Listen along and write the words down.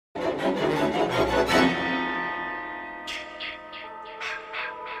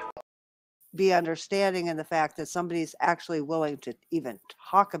be understanding in the fact that somebody's actually willing to even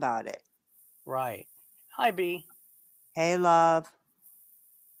talk about it. Right. Hi, B. Hey, love.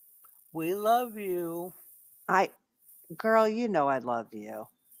 We love you. Girl, you know I love you.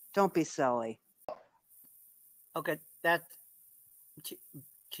 Don't be silly. Okay, that's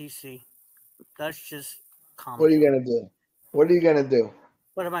TC. That's just calm What are you down. gonna do? What are you gonna do?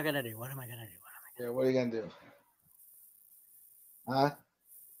 What am I gonna do? What am I gonna do? Yeah, what are you gonna do? Huh?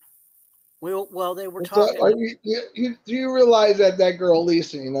 Well, they were So, talking. do you realize that that girl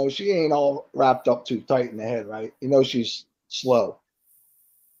Lisa, you know, she ain't all wrapped up too tight in the head, right? You know, she's slow.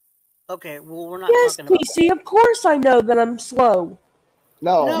 Okay, well, we're not Yes, talking about. TC, of course I know that I'm slow.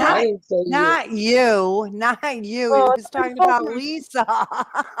 No, No. I didn't say you. Not you. Not you. He Oh, was talking about Lisa.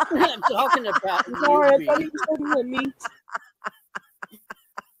 We're not talking about Sorry, I you, thought B. he was talking about me.